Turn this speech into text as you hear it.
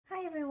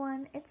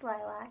it's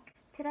Lilac.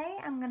 Today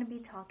I'm going to be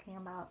talking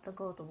about the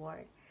Gold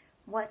Award,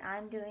 what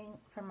I'm doing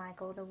for my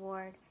Gold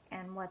Award,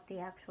 and what the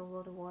actual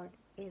Gold Award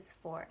is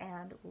for,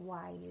 and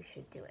why you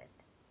should do it.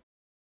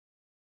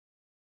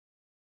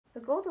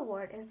 The Gold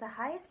Award is the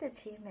highest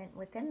achievement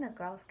within the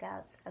Girl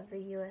Scouts of the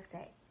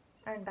USA,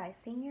 earned by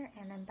Senior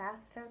and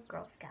Ambassador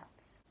Girl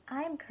Scouts.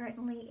 I am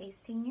currently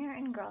a Senior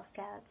in Girl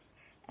Scouts,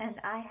 and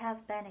I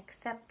have been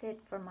accepted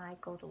for my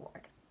Gold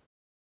Award.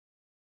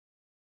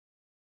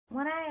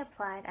 When I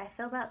applied, I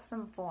filled out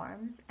some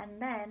forms, and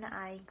then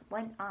I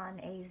went on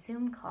a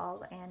Zoom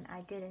call and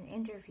I did an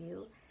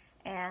interview,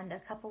 and a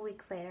couple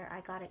weeks later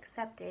I got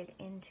accepted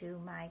into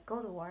my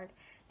Gold Award,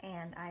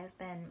 and I have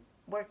been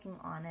working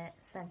on it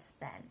since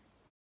then.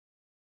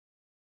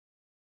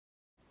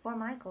 For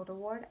my Gold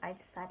Award, I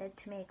decided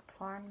to make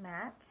plarn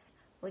mats,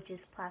 which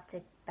is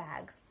plastic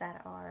bags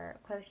that are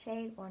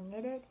crocheted or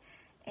knitted,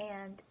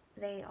 and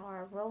they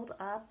are rolled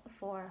up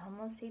for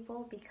homeless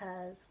people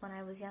because when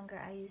I was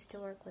younger I used to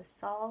work with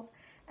Solve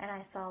and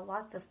I saw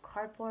lots of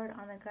cardboard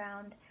on the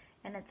ground,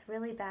 and it's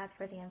really bad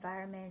for the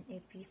environment.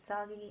 It'd be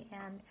soggy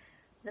and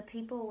the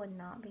people would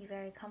not be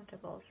very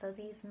comfortable. So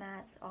these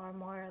mats are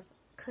more of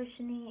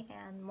cushiony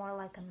and more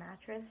like a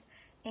mattress,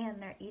 and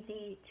they're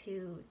easy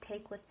to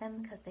take with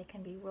them because they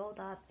can be rolled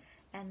up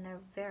and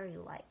they're very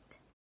light.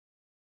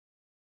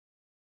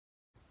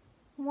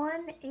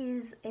 One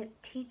is it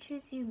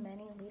teaches you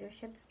many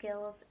leadership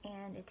skills,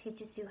 and it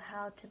teaches you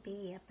how to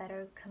be a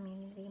better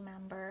community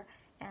member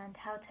and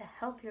how to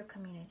help your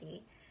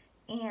community,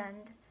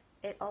 and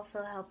it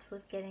also helps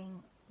with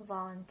getting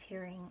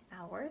volunteering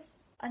hours.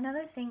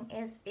 Another thing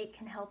is it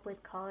can help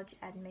with college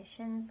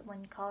admissions.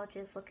 When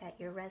colleges look at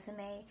your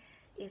resume,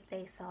 if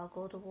they saw a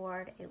Gold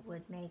Award, it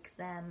would make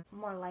them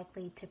more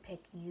likely to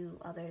pick you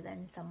other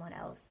than someone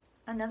else.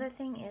 Another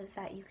thing is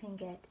that you can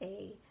get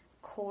a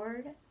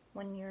cord.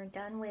 When you're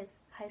done with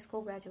high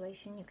school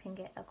graduation, you can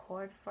get a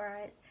cord for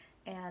it,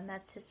 and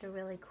that's just a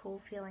really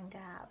cool feeling to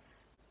have.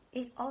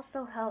 It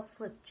also helps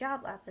with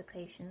job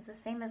applications, the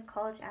same as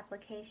college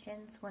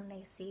applications. When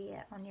they see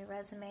it on your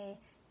resume,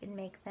 it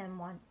makes them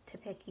want to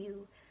pick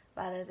you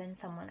rather than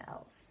someone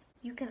else.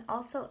 You can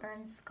also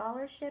earn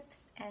scholarships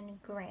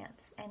and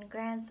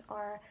grants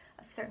are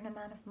a certain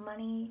amount of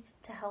money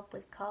to help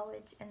with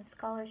college, and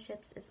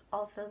scholarships is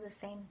also the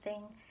same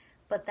thing,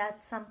 but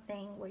that's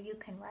something where you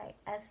can write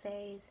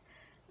essays,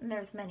 and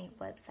there's many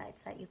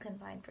websites that you can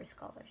find for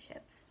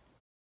scholarships.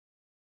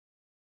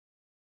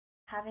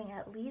 Having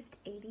at least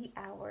 80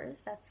 hours,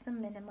 that's the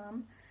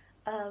minimum,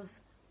 of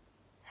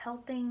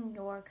helping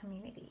your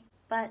community.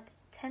 But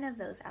 10 of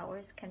those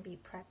hours can be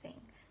prepping.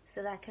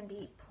 So that can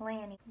be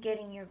planning,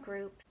 getting your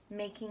group,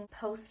 making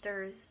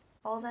posters,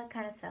 all that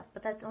kind of stuff.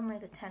 But that's only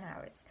the 10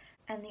 hours.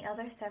 And the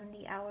other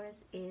 70 hours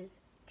is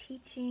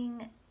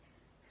teaching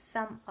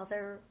some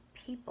other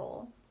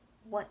people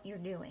what you're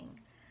doing,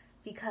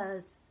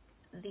 because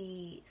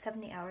the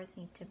 70 hours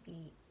need to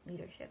be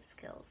leadership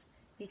skills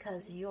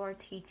because you're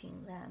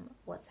teaching them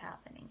what's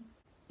happening.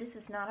 This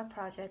is not a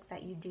project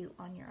that you do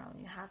on your own.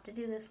 You have to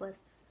do this with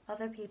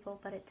other people,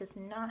 but it does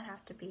not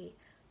have to be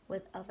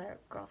with other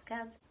Girl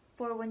Scouts.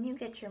 For when you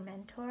get your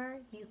mentor,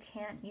 you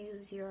can't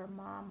use your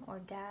mom or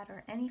dad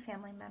or any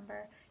family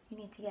member. You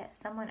need to get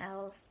someone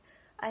else.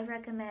 I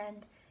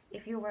recommend,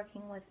 if you're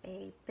working with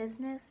a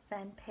business,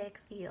 then pick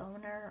the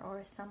owner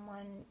or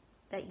someone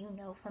that you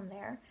know from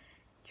there.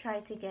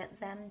 Try to get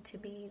them to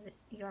be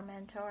your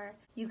mentor.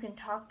 You can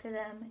talk to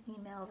them,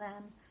 email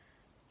them,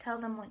 tell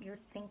them what you're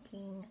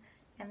thinking,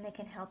 and they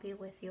can help you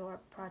with your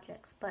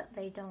projects, but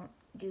they don't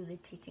do the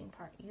teaching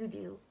part. You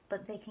do,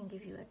 but they can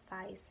give you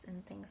advice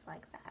and things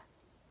like that.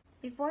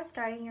 Before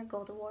starting your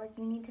Gold Award,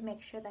 you need to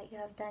make sure that you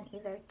have done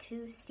either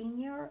 2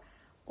 senior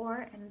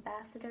or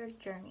ambassador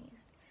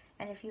journeys.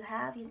 And if you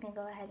have, you can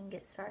go ahead and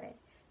get started.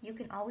 You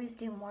can always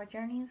do more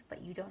journeys,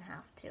 but you don't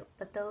have to.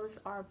 But those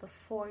are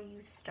before you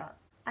start.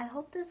 I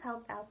hope this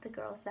helped out the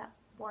girls that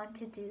want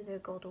to do their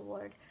Gold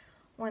Award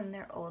when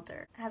they're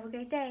older. Have a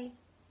great day.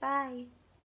 Bye.